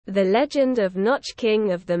The legend of Notch,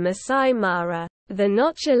 king of the Maasai Mara. The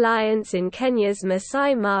Notch alliance in Kenya's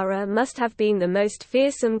Maasai Mara must have been the most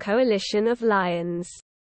fearsome coalition of lions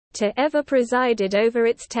to ever presided over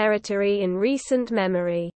its territory in recent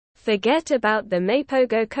memory. Forget about the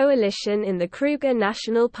Mapogo coalition in the Kruger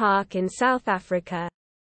National Park in South Africa.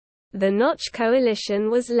 The Notch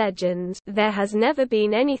coalition was legend. There has never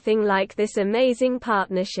been anything like this amazing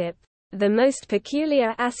partnership. The most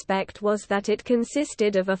peculiar aspect was that it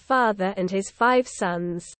consisted of a father and his 5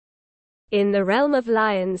 sons. In the realm of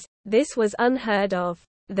lions, this was unheard of.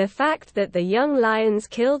 The fact that the young lions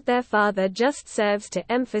killed their father just serves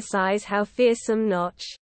to emphasize how fearsome Notch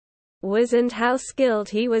was and how skilled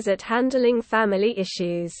he was at handling family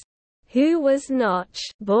issues. Who was Notch?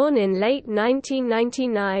 Born in late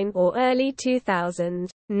 1999 or early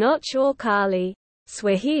 2000, Notch, or Kali,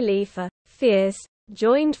 Swahili for fierce,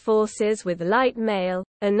 joined forces with Light Male,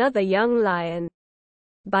 another young lion.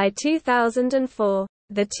 By 2004,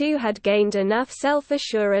 the two had gained enough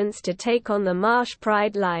self-assurance to take on the Marsh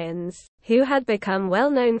Pride Lions, who had become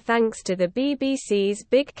well-known thanks to the BBC's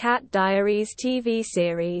Big Cat Diaries TV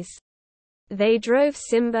series. They drove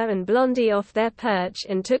Simba and Blondie off their perch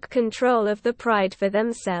and took control of the pride for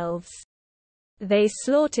themselves. They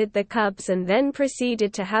slaughtered the cubs and then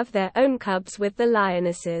proceeded to have their own cubs with the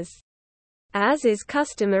lionesses. As is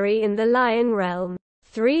customary in the lion realm,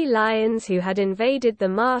 3 lions who had invaded the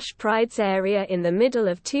Marsh Pride's area in the middle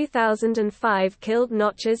of 2005 killed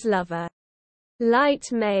Notch's lover,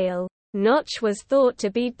 Light Male. Notch was thought to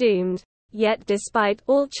be doomed, yet despite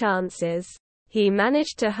all chances, he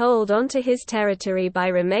managed to hold onto his territory by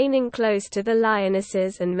remaining close to the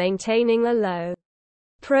lionesses and maintaining a low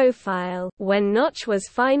profile. When Notch was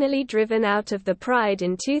finally driven out of the pride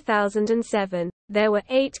in 2007, there were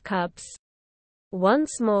 8 cubs.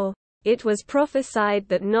 Once more, it was prophesied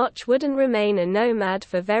that Notch wouldn't remain a nomad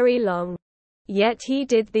for very long. Yet he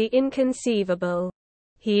did the inconceivable.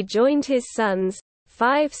 He joined his sons,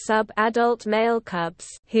 5 sub-adult male cubs,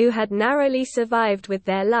 who had narrowly survived with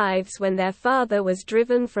their lives when their father was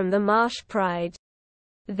driven from the Marsh Pride.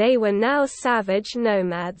 They were now savage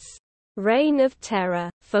nomads. Reign of terror.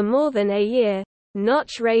 For more than a year,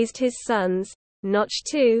 Notch raised his sons, Notch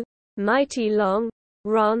 2, Mighty Long,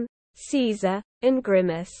 Ron, Caesar, and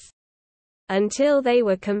Grimace, until they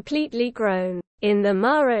were completely grown. In the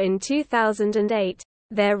Mara in 2008,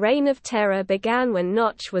 their reign of terror began when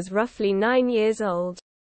Notch was roughly 9 years old.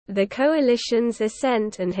 The coalition's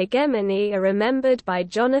ascent and hegemony are remembered by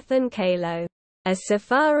Jonathan Kalo, a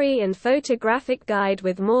safari and photographic guide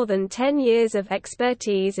with more than 10 years of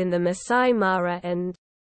expertise in the Maasai Mara and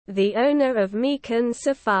the owner of Meekan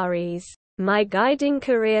Safaris. My guiding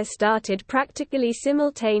career started practically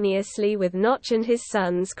simultaneously with Notch and his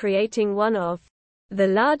sons creating one of the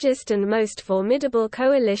largest and most formidable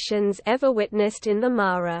coalitions ever witnessed in the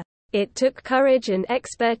Mara. It took courage and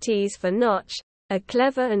expertise for Notch, a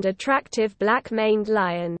clever and attractive black-maned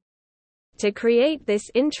lion, to create this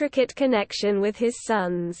intricate connection with his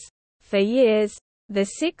sons. For years, the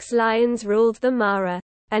 6 lions ruled the Mara,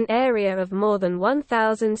 an area of more than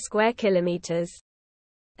 1,000 square kilometers.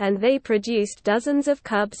 And they produced dozens of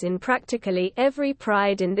cubs in practically every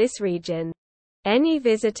pride in this region. Any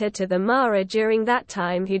visitor to the Mara during that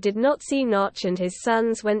time who did not see Notch and his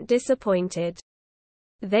sons went disappointed.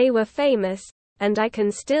 They were famous, and I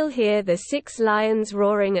can still hear the 6 lions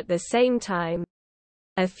roaring at the same time.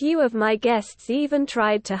 A few of my guests even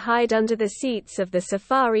tried to hide under the seats of the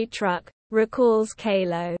safari truck, recalls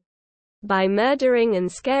Kalo. By murdering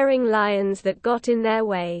and scaring lions that got in their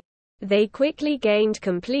way, they quickly gained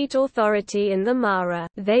complete authority in the Mara.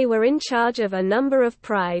 They were in charge of a number of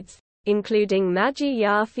prides, including Maji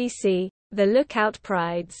Yafisi, the Lookout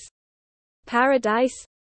Prides, Paradise,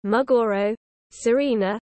 Mugoro,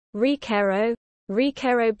 Serena, Rikero,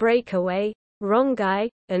 Rikero Breakaway, Rongai,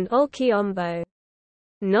 and Olkiombo.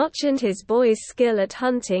 Notch and his boys' skill at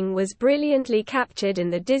hunting was brilliantly captured in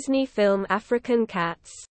the Disney film African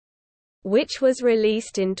Cats, which was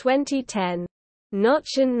released in 2010.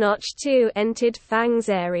 Notch and Notch 2 entered Fang's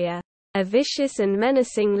area, a vicious and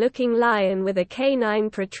menacing-looking lion with a canine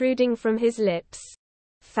protruding from his lips.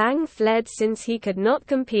 Fang fled since he could not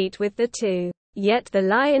compete with the 2. Yet the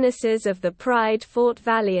lionesses of the pride fought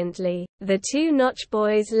valiantly. The 2 Notch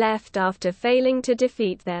boys left after failing to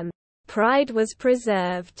defeat them. Pride was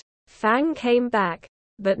preserved. Fang came back,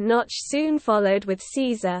 but Notch soon followed with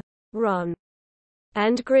Caesar, Ron,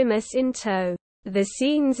 and Grimace in tow. The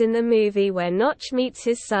scenes in the movie where Notch meets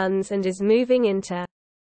his sons and is moving into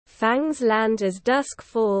Fang's land as dusk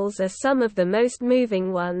falls are some of the most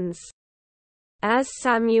moving ones. As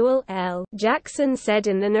Samuel L. Jackson said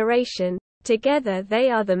in the narration, Together they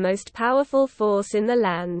are the most powerful force in the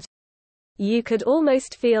land. You could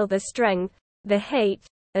almost feel the strength, the hate,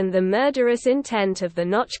 and the murderous intent of the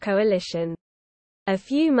Notch coalition. A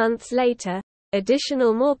few months later,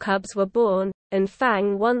 more cubs were born, and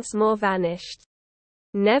Fang once more vanished,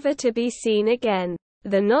 never to be seen again.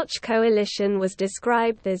 The Notch coalition was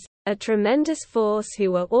described as a tremendous force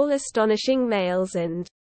who were all astonishing males and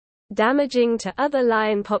damaging to other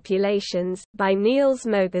lion populations, by Niels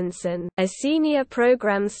Mogensen, a senior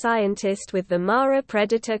program scientist with the Mara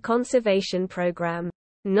Predator Conservation Program.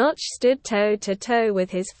 Notch stood toe-to-toe with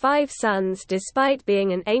his 5 sons despite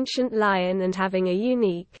being an ancient lion and having a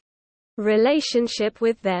unique relationship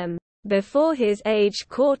with them. Before his age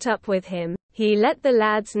caught up with him, he let the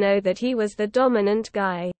lads know that he was the dominant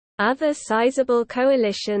guy. Other sizable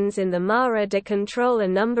coalitions in the Mara did control a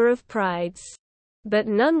number of prides, but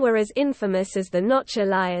none were as infamous as the Notch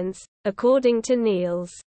Alliance, according to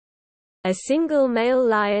Niels. A single male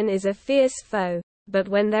lion is a fierce foe, but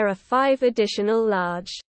when there are 5 additional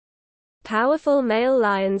large, powerful male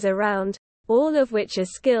lions around, all of which are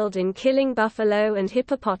skilled in killing buffalo and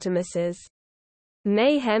hippopotamuses,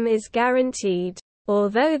 mayhem is guaranteed.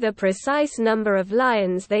 Although the precise number of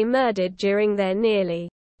lions they murdered during their nearly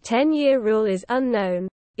 10-year rule is unknown,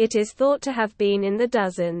 it is thought to have been in the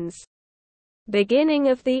dozens. Beginning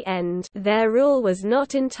of the end, their rule was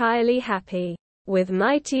not entirely happy, with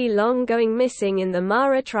Mighty Long going missing in the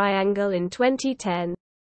Mara Triangle in 2010.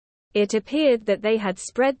 It appeared that they had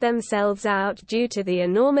spread themselves out due to the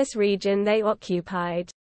enormous region they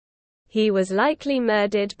occupied. He was likely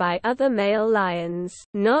murdered by other male lions.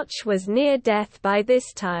 Notch was near death by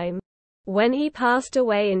this time. When he passed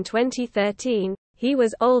away in 2013, he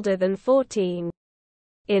was older than 14.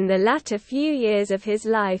 In the latter few years of his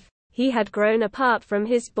life, he had grown apart from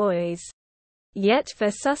his boys. Yet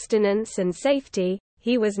for sustenance and safety,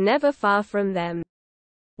 he was never far from them.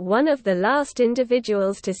 One of the last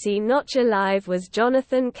individuals to see Notch alive was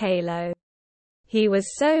Jonathan Kalo. He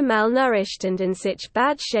was so malnourished and in such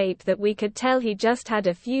bad shape that we could tell he just had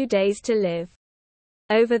a few days to live.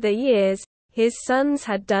 Over the years, his sons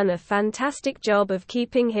had done a fantastic job of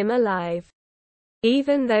keeping him alive.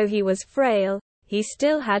 Even though he was frail, he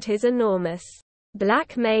still had his enormous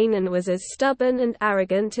black mane and was as stubborn and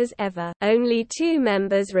arrogant as ever. Only 2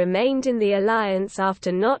 members remained in the alliance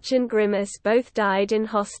after Notch and Grimace both died in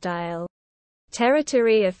hostile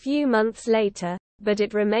territory a few months later, but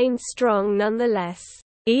it remained strong nonetheless.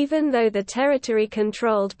 Even though the territory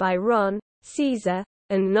controlled by Ron, Caesar,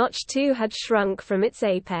 and Notch too had shrunk from its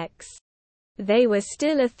apex, they were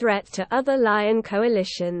still a threat to other lion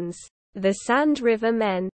coalitions. The Sand River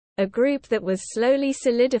Men, a group that was slowly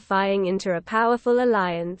solidifying into a powerful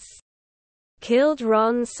alliance, killed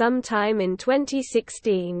Ron sometime in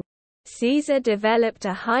 2016. Caesar developed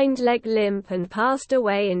a hind leg limp and passed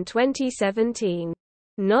away in 2017.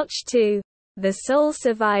 Notch too, the sole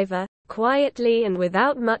survivor, quietly and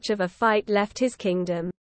without much of a fight left his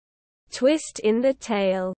kingdom. Twist in the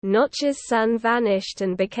tale, Notch's son vanished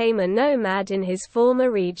and became a nomad in his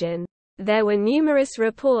former region. There were numerous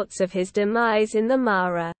reports of his demise in the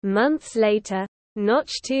Mara. Months later,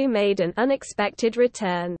 Notch too made an unexpected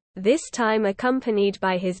return, this time accompanied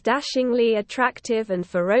by his dashingly attractive and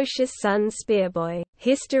ferocious son Spearboy.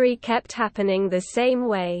 History kept happening the same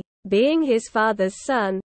way. Being his father's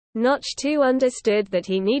son, Notch too understood that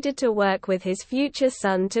he needed to work with his future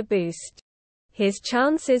son to boost his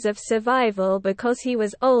chances of survival because he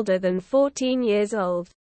was older than 14 years old.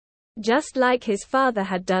 Just like his father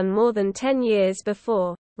had done more than 10 years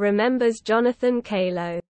before, remembers Jonathan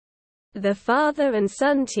Kalo. The father and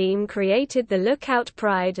son team created the Lookout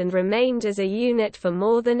Pride and remained as a unit for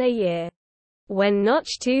more than a year. When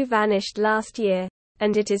Notch too vanished last year,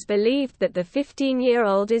 and it is believed that the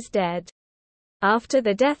 15-year-old is dead. After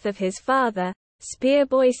the death of his father,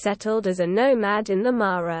 Spearboy settled as a nomad in the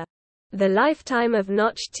Mara. The lifetime of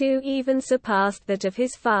Notch too even surpassed that of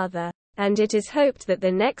his father, and it is hoped that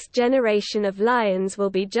the next generation of lions will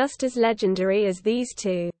be just as legendary as these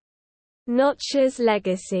two. Notch's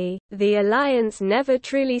legacy. The alliance never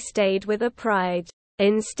truly stayed with a pride,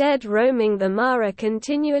 instead roaming the Mara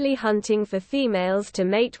continually hunting for females to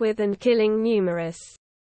mate with and killing numerous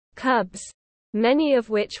cubs, many of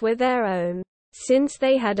which were their own, since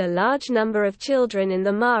they had a large number of children in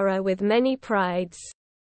the Mara with many prides.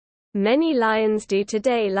 Many lions do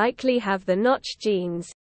today likely have the Notch genes,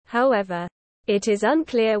 however. It is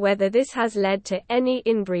unclear whether this has led to any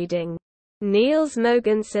inbreeding. Niels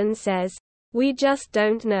Mogensen says, "We just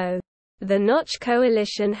don't know. The Notch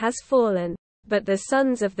coalition has fallen, but the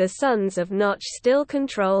sons of Notch still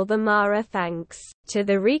control the Mara thanks to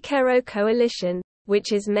the Rikero coalition.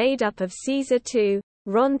 which is made up of Caesar II,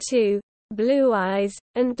 Ron II, Blue Eyes,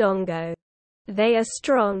 and Dongo. They are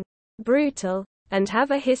strong, brutal, and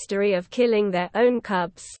have a history of killing their own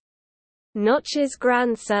cubs. Notch's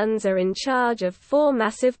grandsons are in charge of 4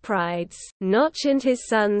 massive prides. Notch and his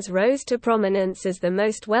sons rose to prominence as the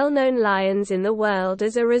most well-known lions in the world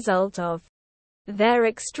as a result of their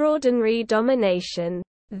extraordinary domination.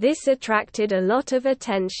 This attracted a lot of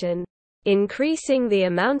attention, increasing the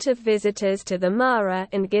amount of visitors to the Mara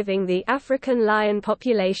and giving the African lion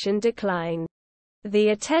population decline the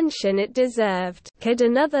attention it deserved. Could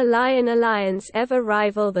another lion alliance ever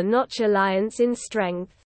rival the Notch alliance in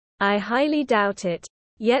strength? I highly doubt it,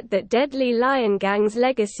 yet that deadly lion gang's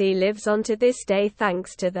legacy lives on to this day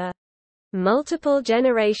thanks to the multiple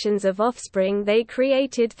generations of offspring they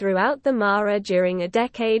created throughout the Mara during a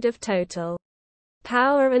decade of total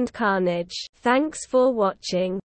power and carnage. Thanks for watching.